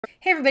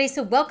Hey everybody,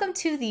 so welcome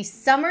to the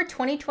Summer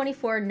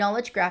 2024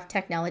 Knowledge Graph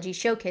Technology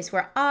Showcase,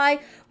 where I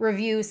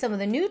review some of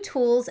the new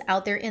tools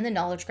out there in the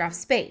knowledge graph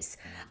space.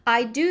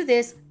 I do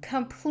this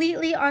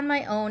completely on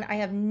my own. I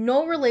have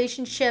no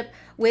relationship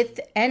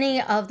with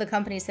any of the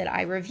companies that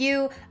I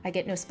review. I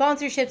get no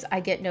sponsorships, I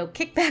get no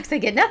kickbacks, I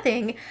get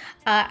nothing.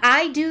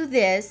 I do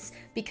this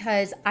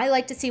because I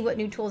like to see what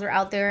new tools are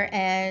out there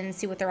and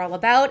see what they're all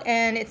about,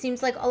 and it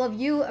seems like all of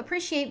you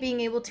appreciate being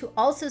able to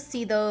also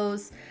see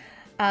those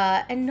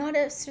and not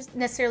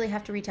necessarily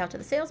have to reach out to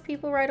the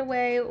salespeople right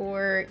away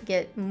or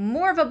get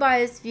more of a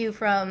biased view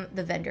from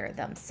the vendor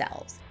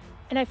themselves.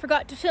 And I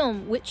forgot to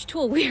film which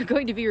tool we are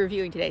going to be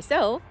reviewing today.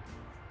 So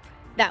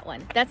that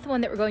one, that's the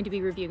one that we're going to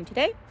be reviewing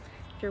today.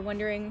 If you're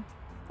wondering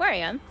where I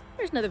am,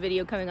 there's another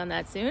video coming on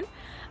that soon.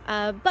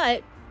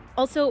 But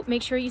also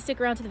make sure you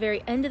stick around to the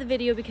very end of the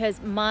video because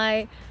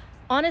my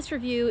honest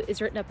review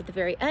is written up at the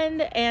very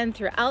end, and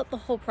throughout the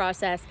whole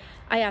process,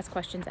 I ask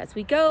questions as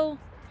we go.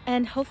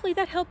 And hopefully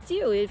that helps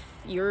you if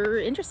you're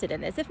interested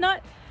in this. If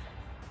not,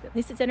 at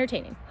least it's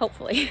entertaining,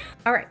 hopefully.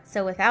 All right,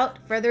 so without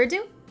further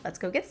ado, let's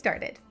go get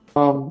started.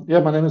 My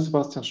name is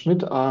Sebastian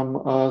Schmidt. I'm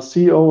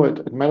CEO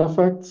at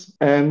Metaphacts,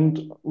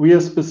 and we are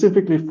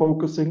specifically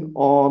focusing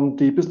on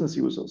the business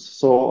users.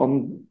 So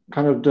on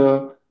kind of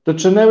the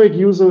generic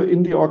user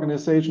in the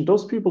organization,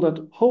 those people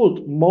that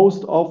hold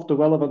most of the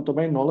relevant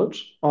domain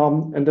knowledge,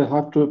 and they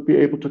have to be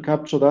able to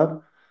capture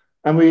that.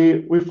 And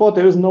we thought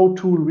there is no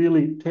tool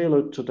really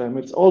tailored to them.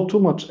 It's all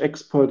too much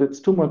expert. It's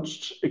too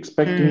much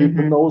expecting you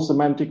to know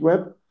semantic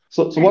web.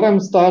 So what I'm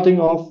starting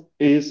off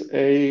is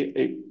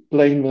a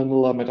plain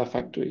vanilla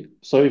Metafactory.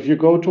 So if you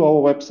go to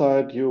our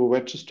website, you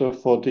register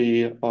for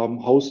the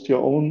host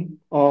your own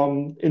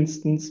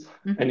instance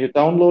and you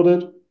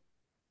download it.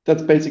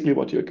 That's basically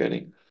what you're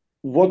getting.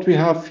 What we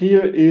have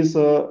here is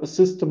a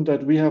system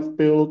that we have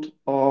built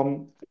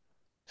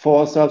for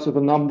ourselves with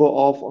a number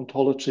of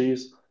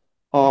ontologies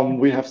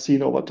we have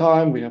seen over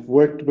time, we have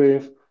worked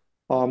with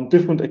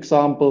different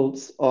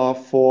examples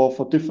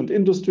for different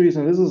industries,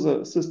 and this is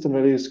a system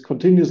that is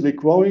continuously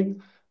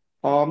growing.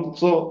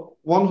 So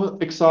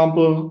one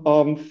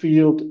example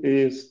field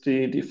is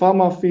the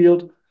pharma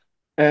field,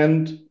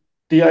 and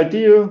the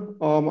idea, I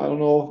don't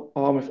know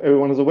if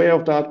everyone is aware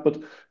of that, but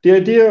the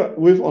idea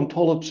with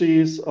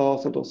ontologies,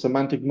 sort of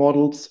semantic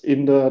models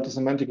in the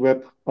semantic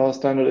web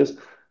standard is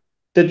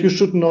that you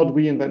should not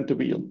reinvent the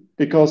wheel.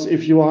 Because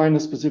if you are in a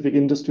specific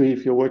industry,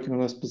 if you're working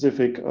on a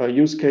specific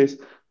use case,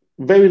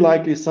 very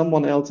likely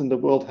someone else in the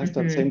world has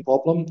that same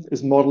problem,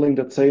 is modeling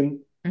that same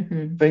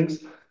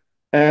things.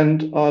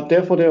 And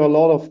therefore, there are a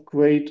lot of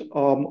great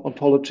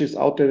ontologies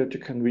out there that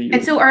you can reuse.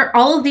 And so are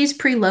all of these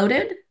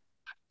preloaded?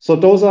 So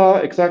those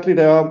are exactly,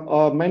 there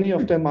are many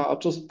of them are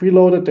just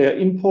preloaded. They are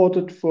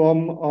imported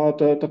from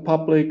the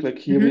public. Like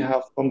here we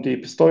have from the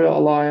Pistoia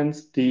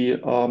Alliance, the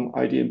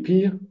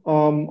IDMP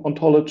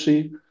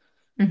ontology.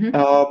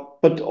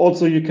 But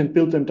also you can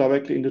build them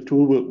directly in the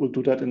tool. We'll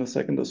do that in a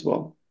second as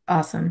well.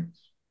 Awesome.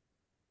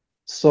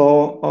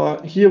 So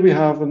here we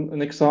have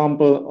an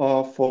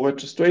example for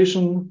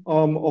registration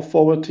of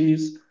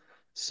authorities.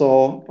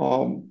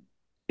 So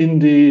in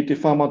the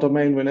pharma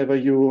domain, whenever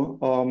you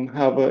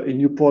have a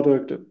new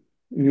product, a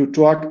new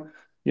drug,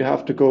 you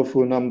have to go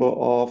through a number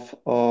of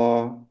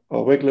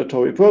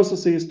regulatory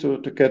processes to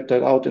get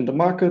that out in the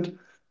market.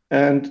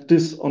 And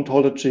this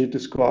ontology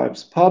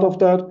describes part of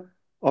that.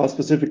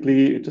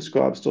 Specifically, it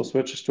describes those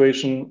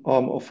registration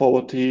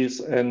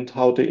authorities and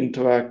how they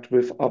interact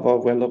with other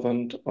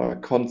relevant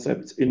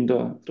concepts in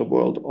the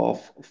world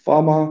of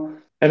pharma.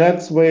 And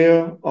that's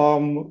where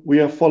we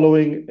are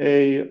following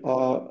a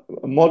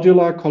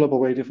modular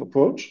collaborative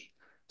approach.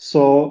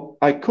 So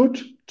I could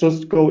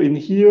just go in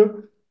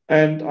here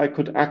and I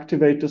could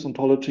activate this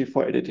ontology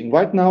for editing.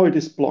 Right now it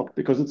is blocked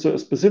because it's a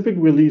specific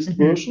released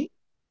version.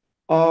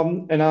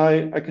 And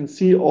I can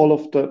see all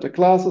of the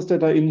classes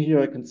that are in here.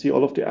 I can see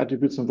all of the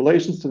attributes and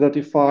relations that are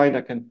defined.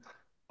 I can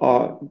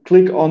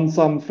click on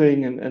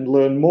something and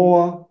learn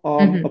more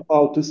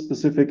about this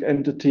specific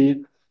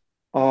entity.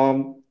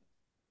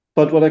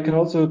 But what I can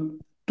also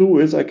do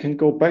is I can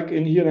go back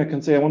in here and I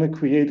can say I want to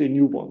create a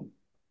new one.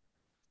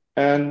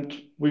 And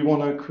we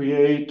want to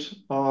create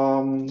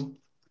pharma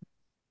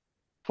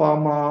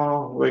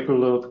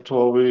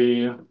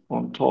regulatory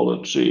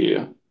ontology.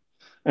 And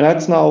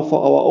that's now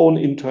for our own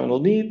internal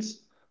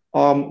needs.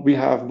 We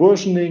have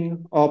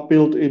versioning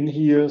built in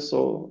here.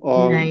 So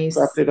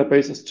graph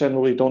databases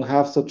generally don't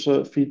have such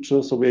a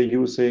feature. So we're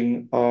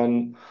using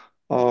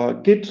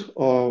Git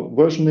or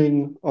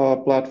versioning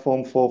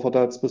platform for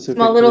that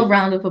specifically. Small little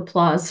round of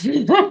applause.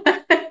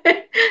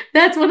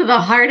 That's one of the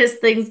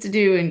hardest things to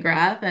do in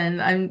graph.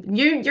 And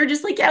you're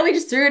just like, yeah, we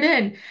just threw it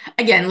in.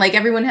 Again, like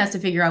everyone has to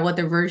figure out what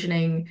their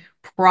versioning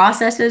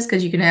process is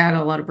because you can add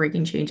a lot of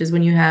breaking changes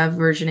when you have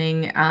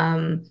versioning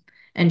and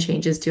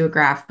changes to a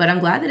graph. But I'm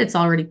glad that it's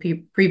already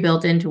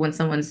pre-built into when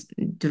someone's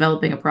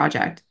developing a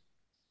project.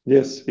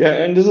 Yes, yeah,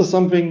 and this is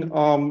something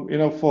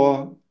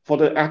for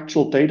the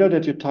actual data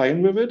that you tie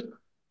in with it.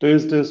 There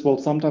is this, well,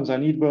 sometimes I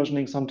need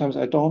versioning, sometimes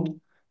I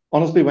don't.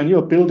 honestly, when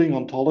you're building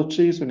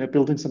ontologies, when you're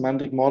building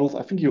semantic models,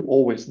 I think you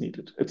always need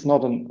it. It's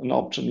not an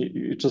option.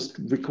 You just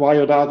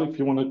require that if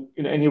you want to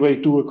in any way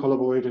do a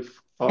collaborative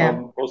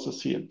Yeah.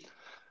 process here.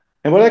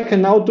 And what I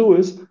can now do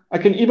is I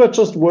can either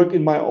just work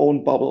in my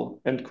own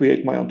bubble and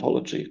create my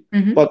ontology.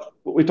 Hmm. But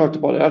we talked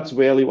about it. That's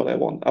rarely what I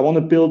want. I want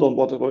to build on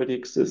what already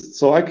exists.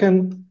 So I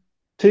can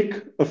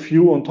tick a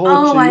few Oh, I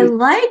ontologies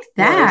like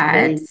where I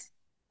that. say,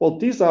 well,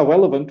 these are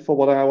relevant for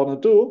what I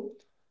want to do.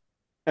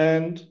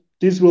 And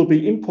these will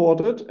be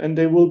imported and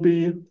they will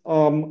be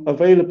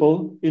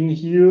available in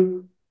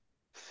here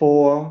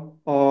for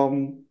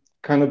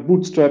kind of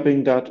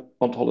bootstrapping that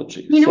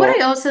ontology. You know what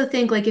So I also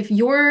think, like if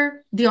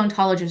you're the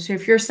ontologist or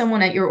if you're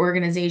someone at your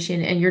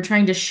organization and you're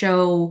trying to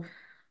show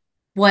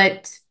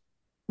what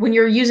when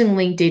you're using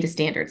linked data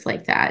standards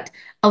like that,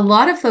 a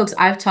lot of folks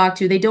I've talked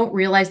to, they don't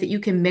realize that you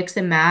can mix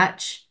and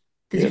match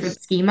the different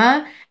yes,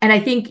 schema. And I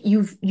think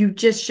you've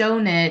just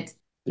shown it.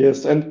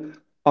 yes. And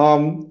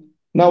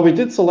now we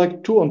did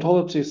select two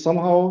ontologies.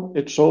 Somehow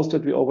it shows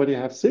that we already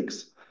have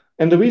six.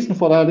 And the reason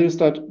for that is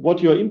that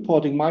what you're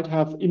importing might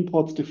have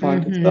imports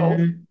defined itself.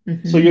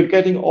 Hmm. So Hmm. you're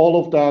getting all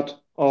of that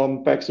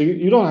back. So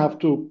you don't have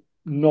to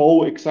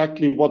know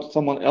exactly what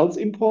someone else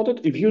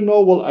imported. If you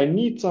know, well, I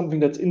need something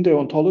that's in their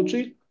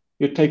ontology,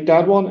 you take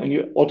that one and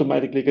you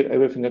automatically get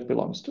everything that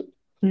belongs to it.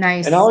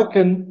 And now Nice. I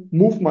can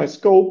move my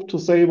scope to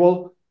say,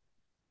 well,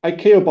 I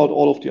care about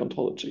all of the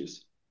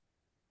ontologies.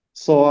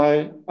 So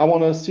I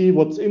want to see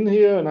what's in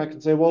here and I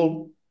can say,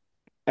 well,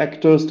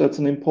 actors, that's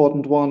an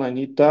important one. I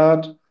need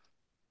that.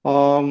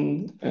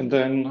 And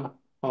then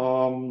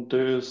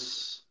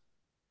there's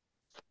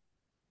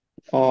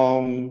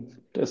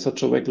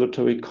such a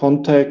regulatory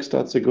context.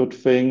 That's a good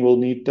thing. We'll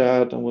need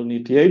that and we'll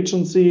need the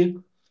agency.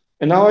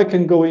 And now I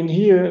can go in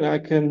here and I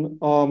can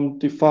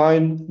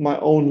define my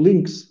own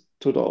links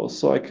to those.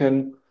 So I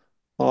can,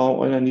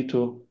 when I need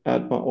to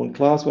add my own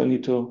class, when I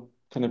need to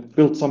kind of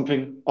build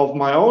something of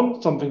my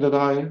own, something that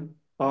I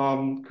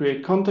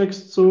create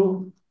context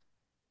to.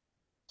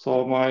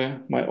 So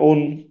my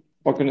own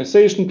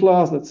organization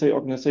class, let's say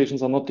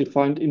organizations are not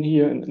defined in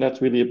here, and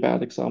that's really a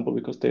bad example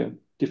because they're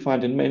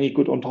defined in many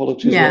good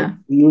ontologies where Yeah.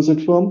 we use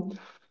it from.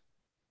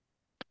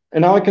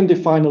 And now I can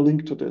define a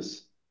link to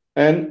this.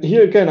 And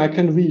here again, I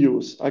can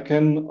reuse. I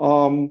can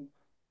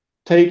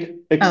take Oh,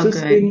 good.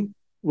 existing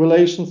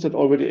relations that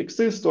already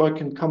exist, or I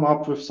can come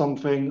up with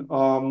something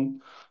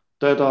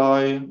that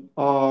I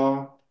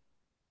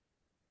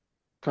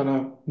kind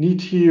of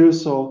need here.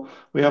 So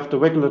we have the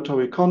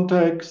regulatory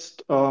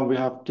context, we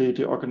have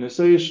the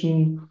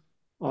organization,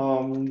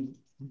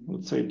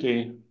 let's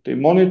say they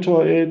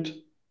monitor it.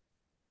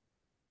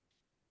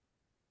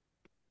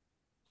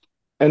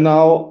 And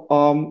now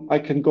I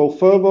can go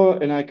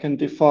further and I can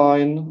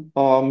define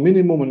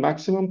minimum and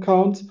maximum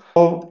counts.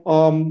 So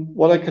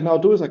what I can now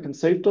do is I can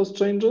save those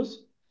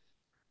changes.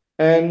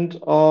 And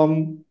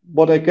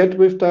what I get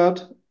with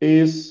that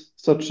is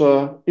such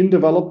a in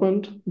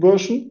development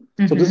version.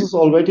 So this Hmm. is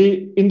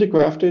already in the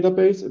graph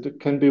database. It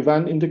can be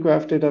run in the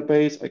graph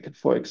database. I can,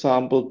 for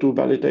example, do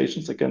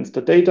validations against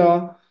the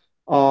data.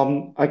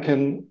 I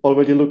can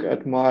already look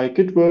at my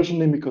Git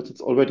versioning because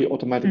it's already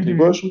automatically Hmm.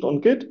 versioned on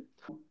Git.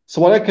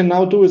 So what I can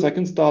now do is I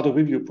can start a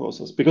review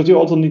process because you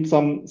also need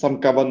some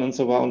governance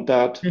around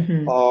that.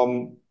 Hmm.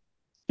 Um,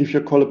 if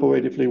you're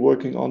collaboratively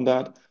working on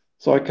that.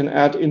 So I can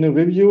add in a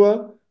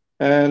reviewer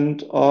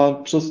and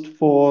just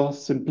for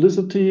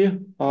simplicity,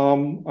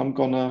 I'm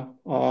gonna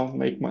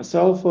make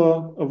myself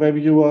a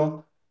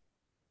reviewer.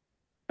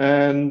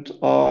 And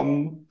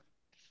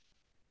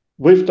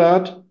with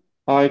that,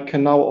 I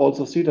can now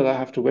also see that I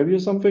have to review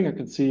something. I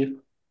can see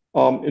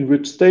in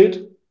which state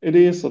it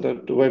is so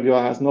that the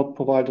reviewer has not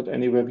provided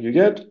any review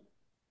yet.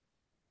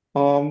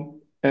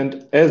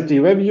 And as the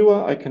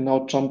reviewer, I can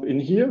now jump in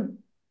here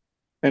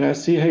and I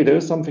see, hey,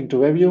 there's something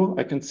to review.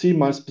 I can see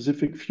my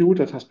specific view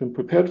that has been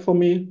prepared for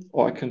me,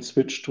 or I can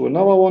switch to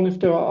another one if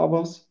there are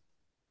others.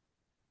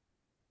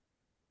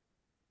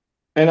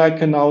 And I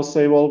can now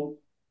say, well,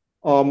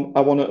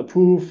 I want to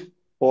approve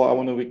or I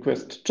want to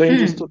request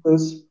changes to Mm.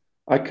 this.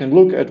 I can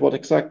look at what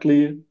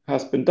exactly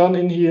has been done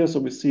in here. So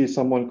we see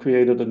someone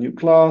created a new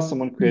class,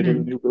 someone created a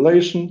Hmm. new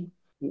relation.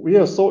 We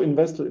are so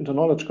invested into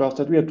knowledge graphs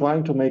that we are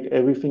trying to make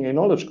everything a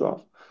knowledge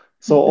graph.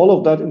 So all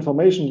of that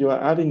information you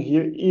are adding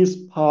here is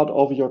part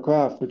of your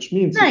graph, which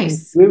means you can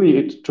Nice. query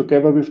it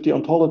together with the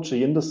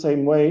ontology in the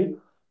same way.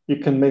 You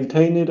can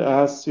maintain it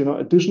as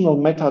additional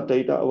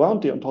metadata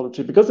around the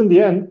ontology because in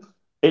the end,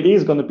 it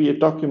is going to be a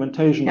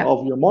documentation Yeah.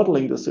 of your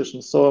modeling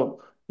decisions. So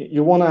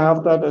you want to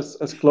have that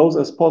as close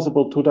as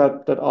possible to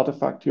that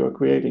artifact you are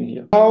creating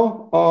here.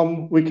 Now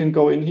we can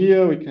go in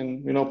here, we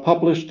can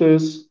publish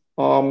this,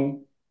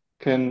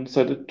 can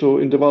set it to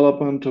in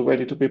development to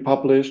ready to be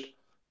published,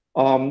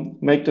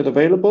 make that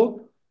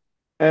available.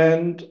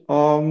 And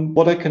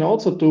what I can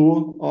also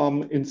do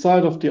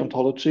inside of the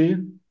ontology,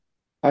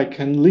 I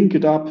can link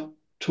it up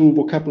to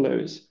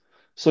vocabularies.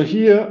 So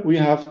here we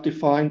have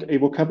defined a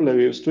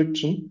vocabulary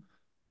restriction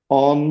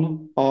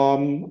on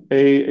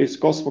a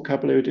SCOS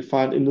vocabulary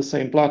defined in the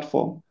same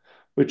platform,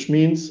 which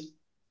means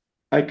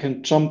I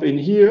can jump in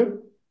here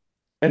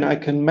and I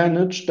can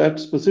manage that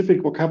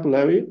specific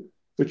vocabulary,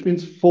 which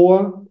means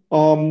for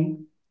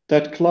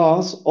that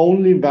class,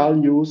 only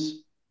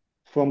values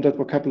from that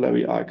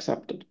vocabulary are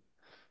accepted.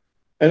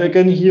 And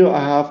again, here I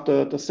have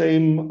the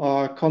same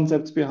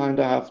concepts behind.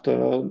 I have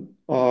the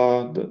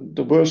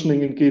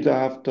versioning in Git. I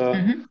have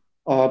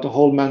the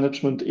whole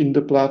management in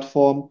the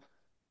platform,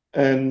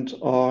 and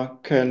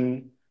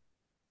can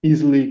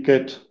easily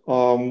get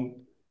from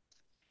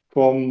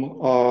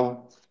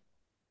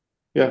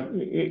yeah,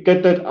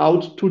 get that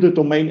out to the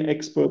domain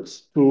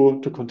experts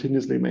to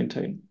continuously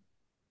maintain.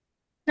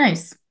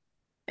 Nice.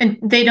 And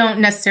they don't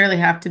necessarily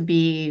have to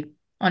be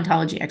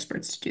ontology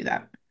experts to do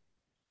that.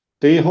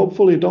 They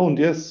hopefully don't,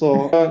 yes.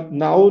 So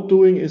now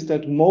doing is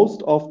that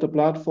most of the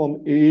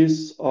platform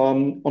is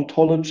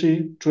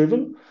ontology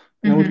driven.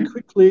 And I would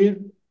quickly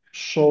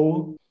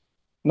show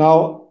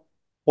now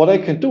what I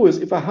can do is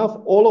if I have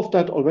all of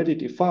that already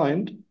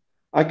defined,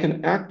 I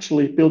can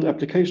actually build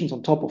applications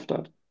on top of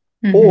that.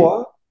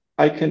 Or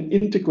I can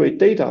integrate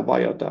data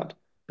via that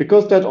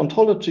because that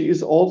ontology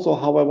is also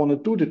how I want to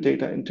do the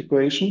data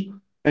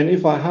integration. And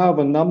if I have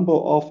a number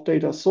of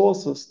data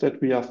sources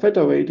that we are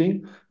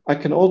federating, I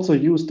can also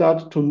use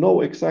that to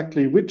know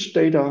exactly which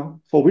data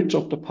for which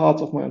of the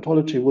parts of my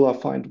ontology will I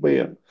find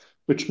where,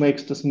 which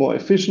makes this more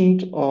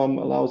efficient,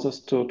 allows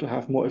us to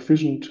have more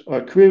efficient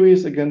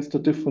queries against the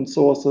different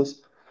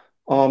sources,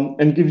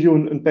 and give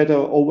you a better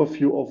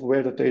overview of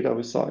where the data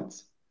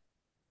resides.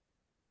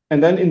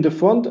 And then in the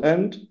front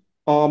end,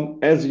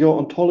 as your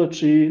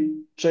ontology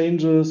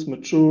changes,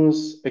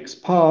 matures,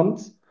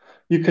 expands,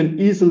 you can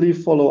easily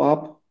follow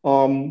up.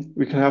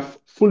 We can have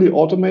fully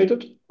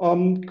automated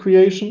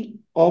creation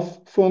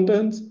of front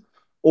ends,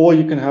 or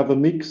you can have a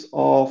mix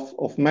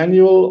of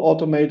manual,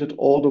 automated,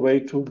 all the way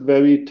to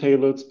very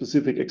tailored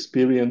specific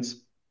experience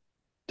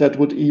that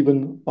would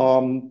even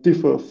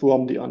differ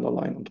from the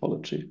underlying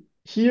ontology.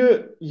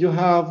 Here you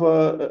have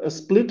a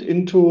split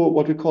into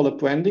what we call a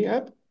branding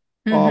app.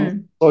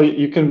 So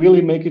you can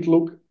really make it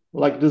look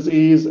like this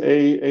is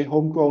a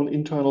homegrown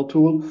internal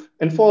tool.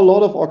 And for a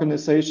lot of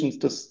organizations,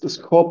 this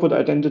corporate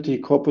identity,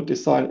 corporate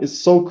design is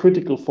so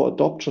critical for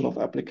adoption of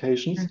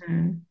applications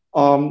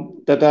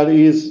that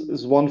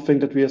is one thing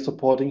that we are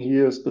supporting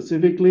here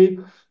specifically.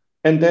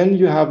 And then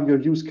you have your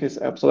use case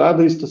app. So that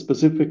is the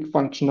specific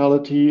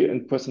functionality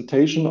and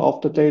presentation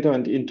of the data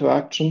and the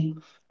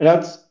interaction. And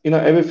that's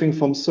everything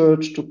from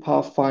search to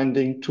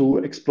pathfinding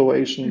to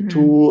exploration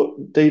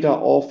to data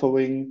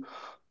authoring,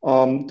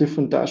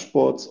 different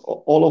dashboards,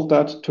 all of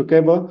that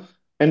together.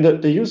 And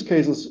the use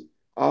cases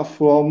are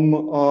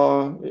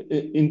from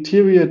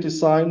interior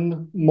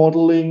design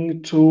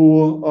modeling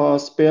to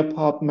spare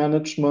part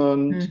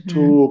management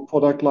to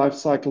product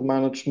lifecycle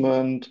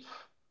management,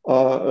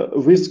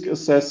 risk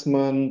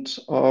assessment.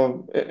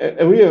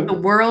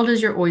 The world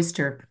is your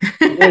oyster.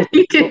 Yes,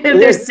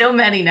 There's so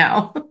many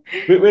now.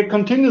 we're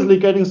continuously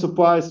getting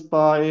surprised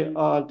by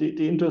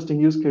the interesting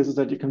use cases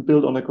that you can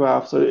build on a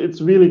graph. So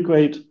it's really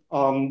great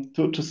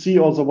to see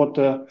also what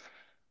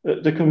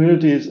the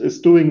community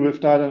is doing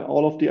with that and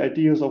all of the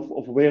ideas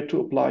of where to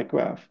apply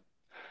graph.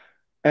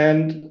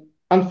 And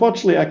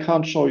unfortunately, I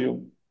can't show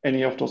you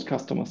any of those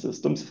customer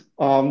systems,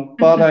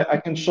 but I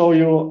can show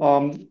you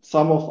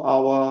some of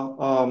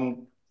our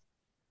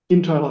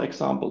internal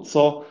examples.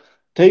 So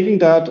taking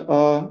that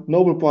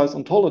Nobel Prize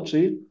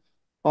ontology,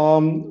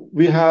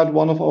 we had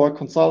one of our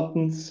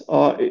consultants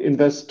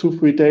invest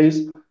 2-3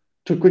 days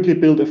to quickly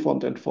build a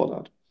front end for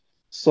that.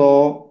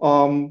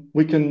 So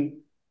we can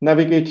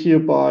navigate here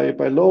by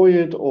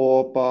laureate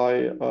or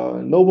by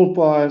Nobel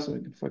Prize.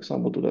 We can, for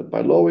example, do that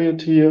by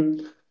laureate here.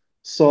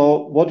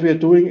 So what we are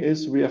doing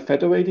is we are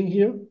federating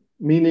here,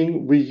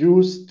 meaning we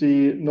use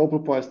the Nobel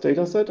Prize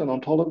dataset and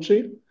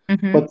ontology,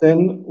 but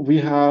then we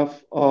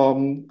have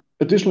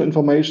additional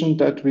information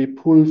that we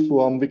pull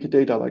from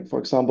Wikidata, like, for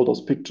example,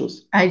 those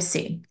pictures. I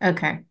see.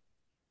 Okay.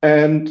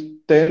 And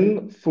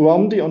then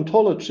from the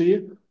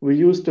ontology, we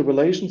use the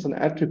relations and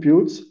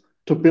attributes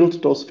to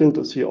build those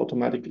filters here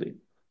automatically.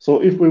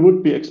 So if we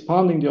would be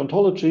expanding the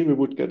ontology, we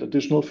would get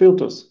additional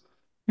filters.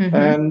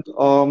 And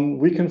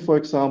we can, for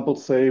example,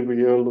 say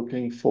we are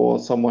looking for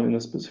someone in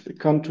a specific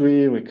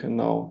country. We can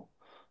now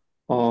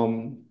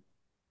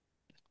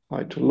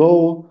high to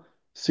low,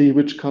 see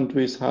which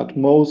countries had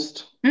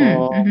most.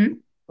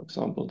 For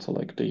example,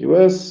 select the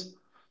US.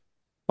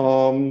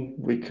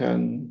 We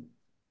can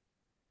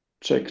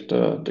check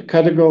the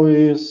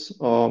categories.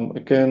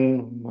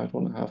 Again, might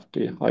want to have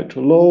the high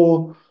to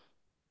low.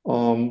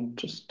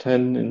 Just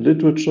 10 in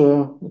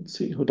literature. Let's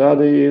see who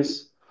that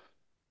is.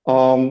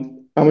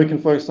 And we can,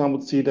 for example,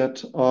 see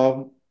that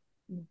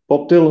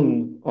Bob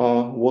Dylan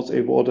was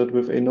awarded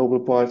with a Nobel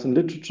Prize in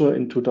Literature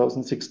in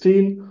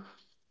 2016.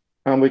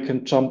 And we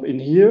can jump in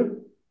here.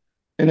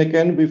 And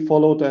again, we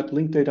follow that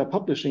link data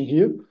publishing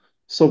here.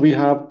 So we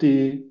have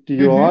the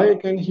URI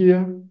again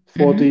here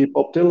for the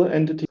Bob Dylan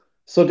entity.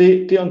 So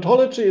the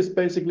ontology is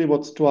basically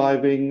what's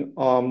driving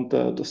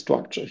the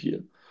structure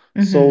here.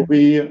 So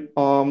we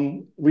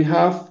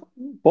have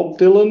Bob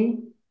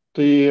Dylan,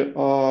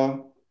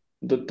 the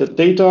the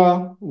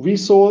data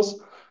resource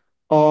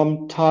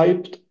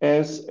typed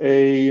as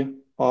a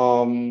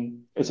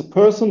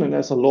person and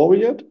as a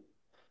laureate.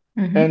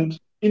 Mm-hmm. And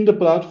in the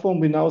platform,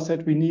 we now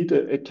said we need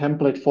a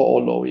template for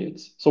all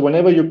laureates. So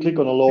whenever you click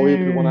on a laureate,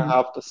 we want to Mm.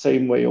 have the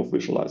same way of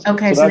visualizing it.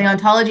 Okay, So so the that's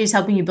ontology is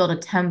helping you build a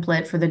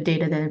template for the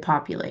data that it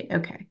populate.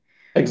 Okay.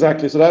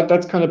 exactly. So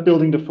that's kind of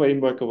building the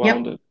framework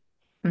around Yep. it.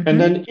 And Mm-hmm.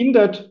 then in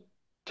that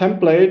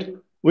template,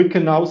 we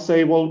can now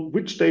say, well,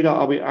 which data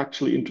are we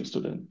actually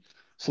interested in?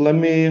 So let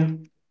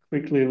me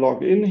quickly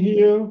log in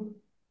here.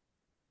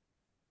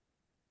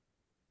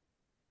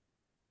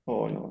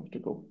 Oh, I have to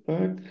go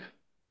back.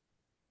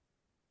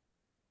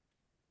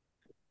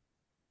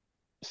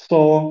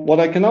 So what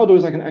I can now do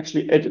is I can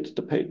actually edit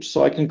the page.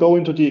 So I can go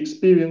into the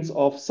experience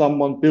of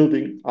someone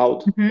building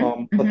out Mm-hmm.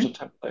 such a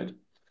Mm-hmm. template.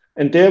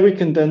 And there we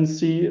can then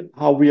see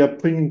how we are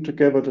bringing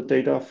together the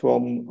data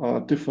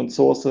from different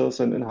sources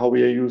and how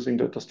we are using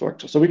the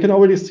structure. So we can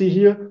already see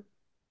here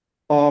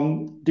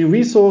the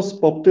resource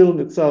Bob Dylan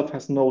itself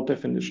has no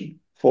definition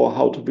for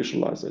how to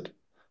visualize it.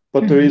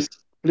 But there Mm-hmm. is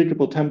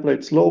applicable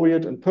templates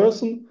laureate and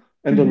person,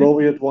 and the Mm-hmm.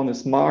 laureate one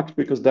is marked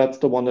because that's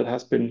the one that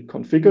has been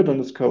configured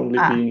and is currently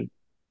Ah. being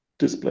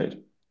displayed.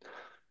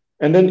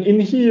 And then in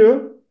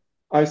here,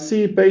 I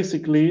see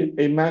basically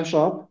a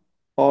mashup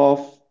of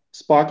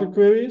Sparkle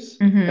queries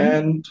Mm-hmm.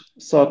 and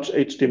such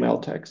HTML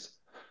tags.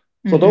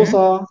 So those Mm-hmm.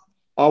 are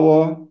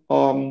our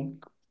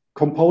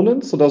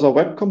components. So those are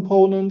web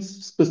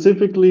components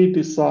specifically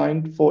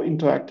designed for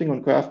interacting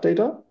on graph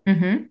data.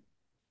 Mm-hmm.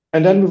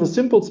 And then with a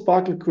simple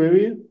Sparkle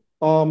query,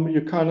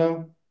 you kind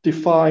of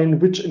define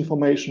which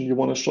information you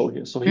want to show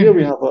here. So here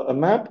we Mm-hmm. have a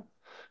map,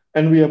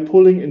 and we are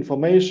pulling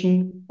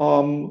information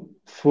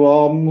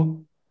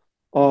from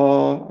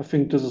I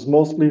think this is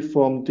mostly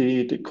from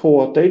the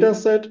core data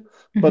set,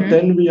 but Mm-hmm.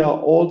 then we are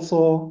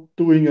also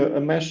doing a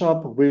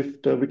mashup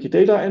with the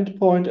Wikidata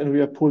endpoint, and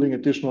we are pulling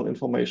additional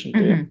information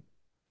there. Mm-hmm.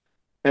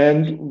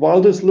 And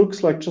while this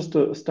looks like just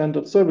a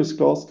standard service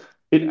clause,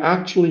 it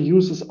actually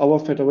uses our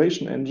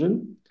federation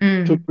engine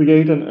to Mm.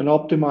 create an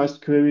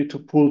optimized query to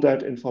pull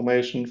that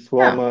information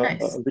from Oh, a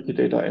nice.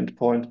 Wikidata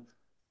endpoint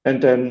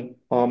and then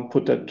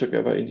put that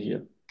together in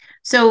here.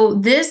 So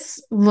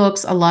this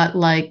looks a lot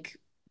like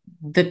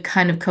the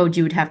kind of code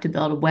you would have to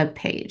build a web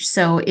page.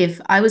 So if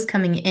I was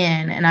coming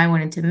in and I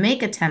wanted to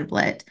make a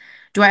template,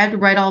 do I have to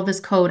write all this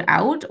code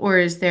out, or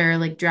is there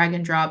like drag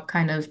and drop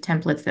kind of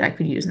templates that I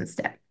could use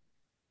instead?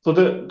 So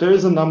there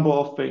is a number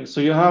of things. Okay.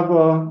 So you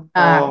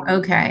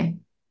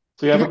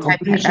have In a the type pad,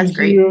 completion that's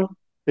great. here.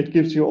 It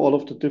gives you all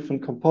of the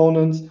different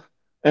components.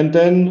 And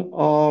then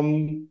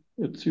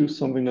let's use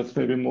something that's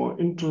maybe more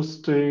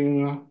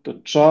interesting,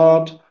 the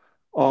chart.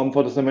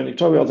 For the semantic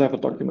chart, we also have a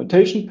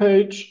documentation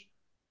page.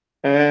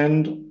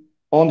 And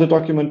on the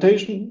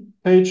documentation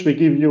page, we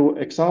give you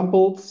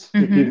examples,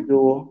 we give Mm-hmm.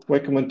 you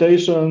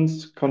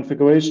recommendations,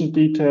 configuration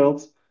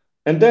details,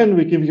 and then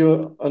we give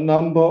you a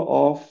number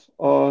of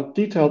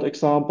detailed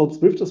examples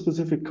with the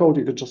specific code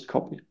you can just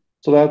copy.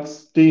 So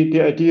that's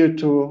the idea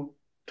to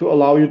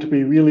allow you to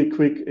be really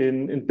quick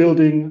in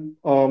building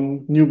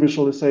new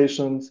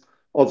visualizations,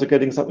 also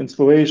getting some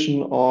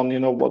inspiration on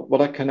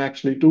what I can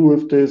actually do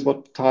with this,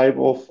 what type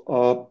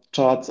of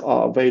charts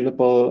are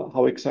available,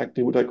 how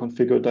exactly would I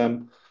configure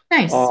them.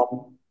 Nice.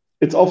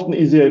 It's often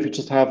easier if you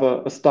just have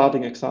a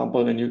starting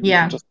example and you can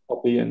Yeah. just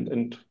copy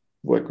and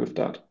work with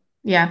that.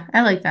 Yeah.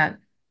 I like that.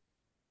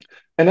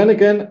 And then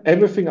again,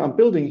 everything I'm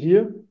building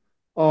here,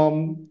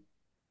 um,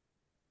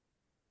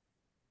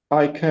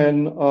 I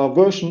can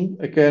version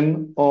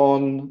again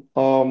on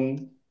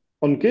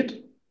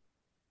Git.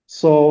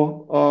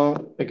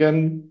 So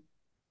again,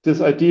 this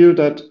idea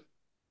that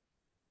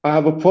I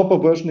have a proper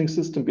versioning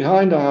system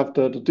behind, I have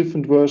the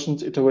different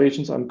versions,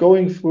 iterations I'm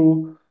going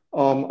through.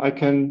 I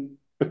can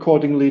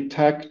accordingly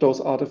tag those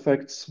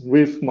artifacts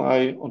with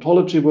my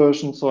ontology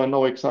version, so I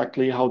know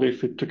exactly how they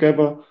fit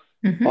together,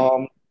 Mm-hmm.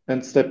 um,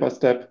 and step by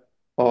step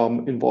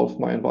involve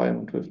my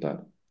environment with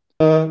that.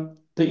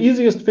 The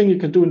easiest thing you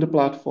can do in the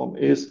platform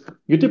is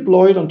you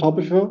deploy it on top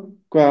of your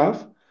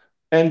graph,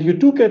 and you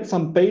do get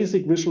some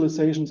basic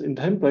visualizations in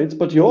templates,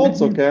 but you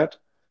also Mm-hmm. get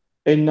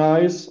a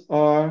nice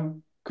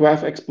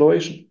graph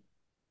exploration.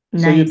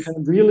 So you Nice.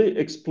 can really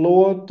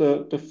explore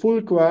the full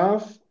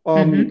graph. You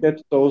Mm-hmm.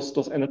 get those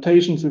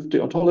annotations with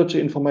the ontology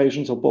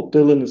information. So Bob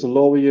Dylan is a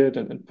laureate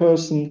and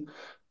person.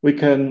 We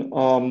can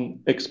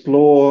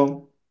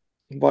explore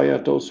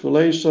via those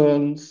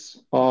relations.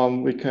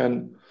 We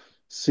can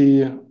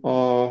see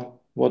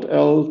what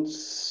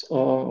else.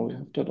 We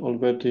have that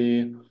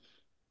already.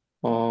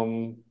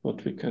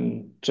 But we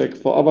can check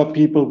for other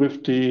people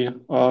with the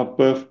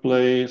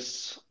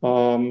birthplace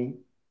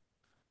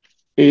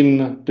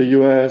in the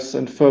US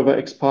and further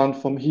expand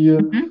from here.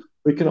 Mm-hmm.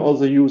 We can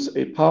also use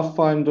a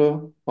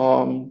pathfinder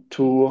to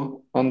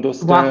Walk the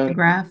understand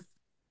graph.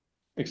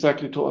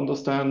 exactly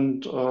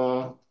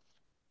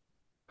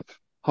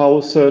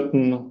how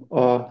certain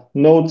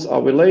nodes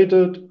are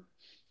related.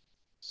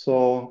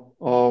 So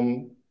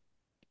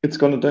it's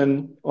going to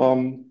then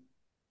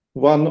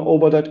run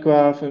over that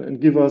graph and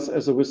give us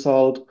as a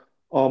result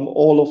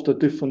all of the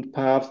different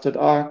paths that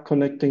are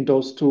connecting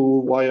those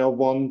two via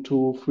 1,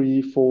 2,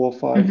 3, 4,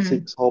 5,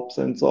 6 hops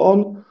and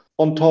so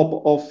on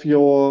top of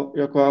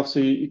your graph. So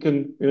you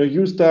can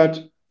use that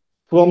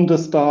from the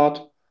start.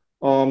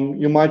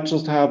 You might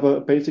just have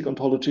a basic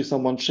ontology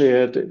someone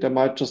shared. There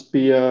might just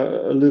be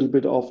a little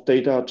bit of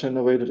data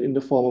generated in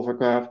the form of a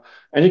graph.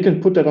 And you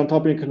can put that on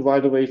top and you can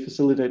right away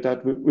facilitate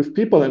that with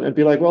people and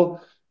be like,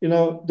 well,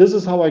 this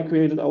is how I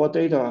created our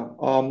data.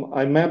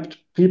 I mapped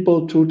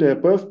people to their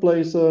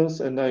birthplaces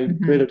and I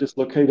created this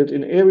located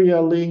in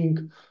area link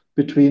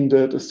between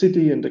the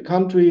city and the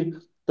country.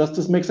 Does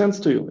this make sense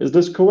to you? Is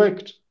this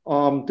correct?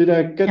 Did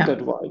I get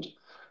that right?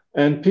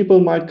 And people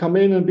might come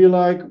in and be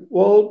like,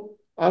 well,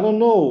 I don't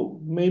know.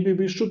 Maybe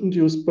we shouldn't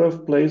use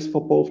birthplace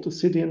for both the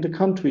city and the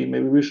country.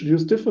 Maybe we should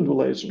use different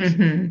relations.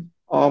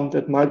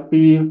 That might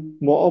be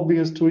more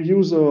obvious to a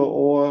user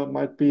or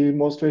might be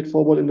more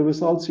straightforward in the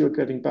results you're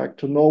getting back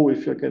to know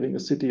if you're getting a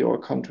city or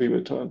a country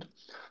returned.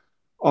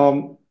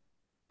 And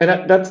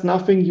that's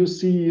nothing you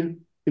see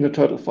in a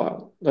turtle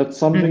file. That's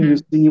something you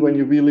see when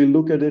you really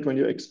look at it, when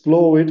you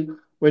explore it,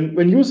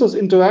 when users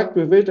interact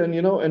with it, and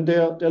and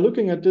they're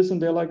looking at this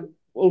and they're like,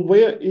 well,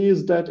 where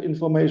is that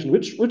information?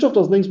 Which of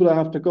those links will I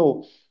have to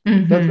go?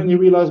 That's when you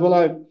realize,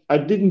 well, I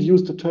didn't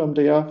use the term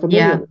they are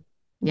familiar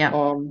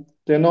with.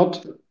 They're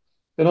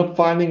not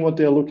finding what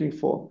they're looking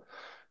for.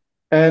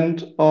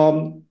 And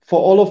for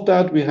all of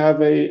that, we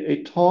have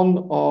a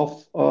ton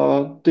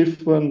of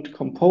different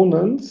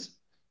components.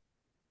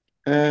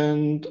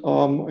 And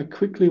I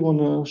quickly want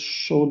to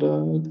show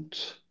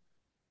that.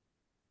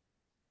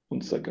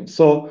 1 second.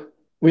 So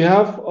we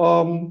have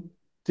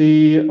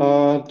the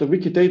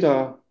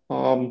Wikidata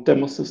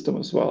demo system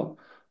as well.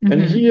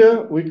 And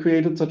here we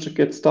created such a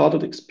get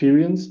started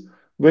experience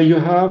where you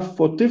have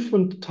for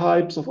different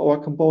types of our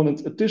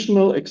components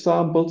additional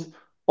examples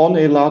on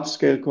a large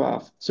scale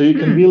graph. So you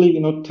can really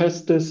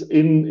test this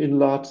in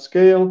large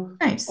scale.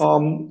 Nice.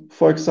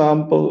 For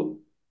example,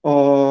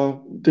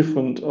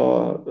 different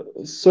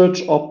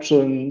search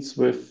options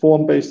with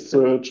form-based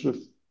search,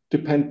 with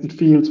dependent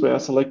fields where I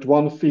select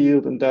one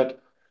field and that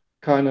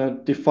kind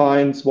of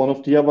defines one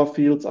of the other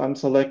fields I'm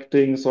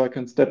selecting, so I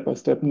can step by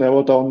step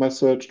narrow down my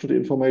search to the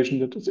information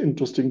that is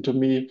interesting to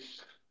me.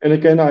 And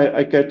again,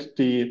 I get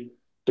the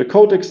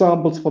code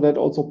examples for that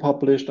also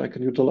published. I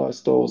can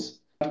utilize those.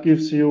 That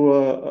gives you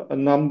a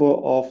number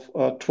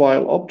of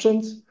trial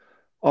options.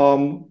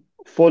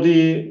 For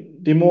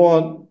the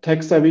more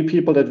tech-savvy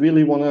people that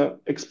really want to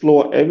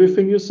explore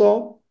everything you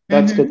saw,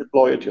 that's the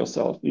deploy it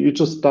yourself. You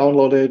just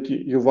download it,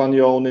 you run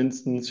your own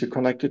instance, you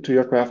connect it to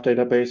your graph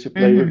database, you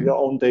play with your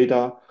own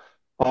data,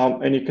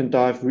 and you can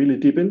dive really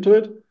deep into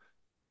it.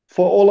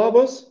 For all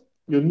others,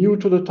 you're new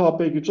to the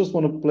topic, you just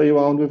want to play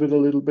around with it a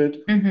little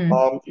bit.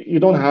 You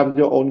don't have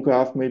your own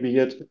graph maybe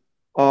yet.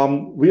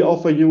 We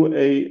offer you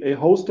a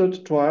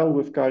hosted trial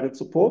with guided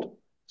support.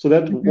 So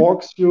that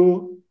walks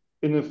you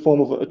in the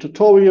form of a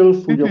tutorial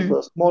through your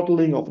first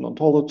modeling of an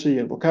ontology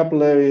and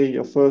vocabulary,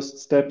 your first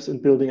steps in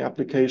building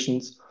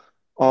applications,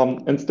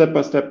 and step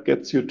by step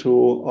gets you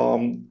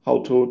to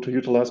how to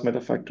utilize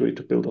Metafactory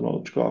to build a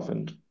knowledge graph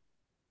and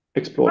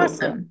explore that.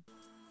 Awesome.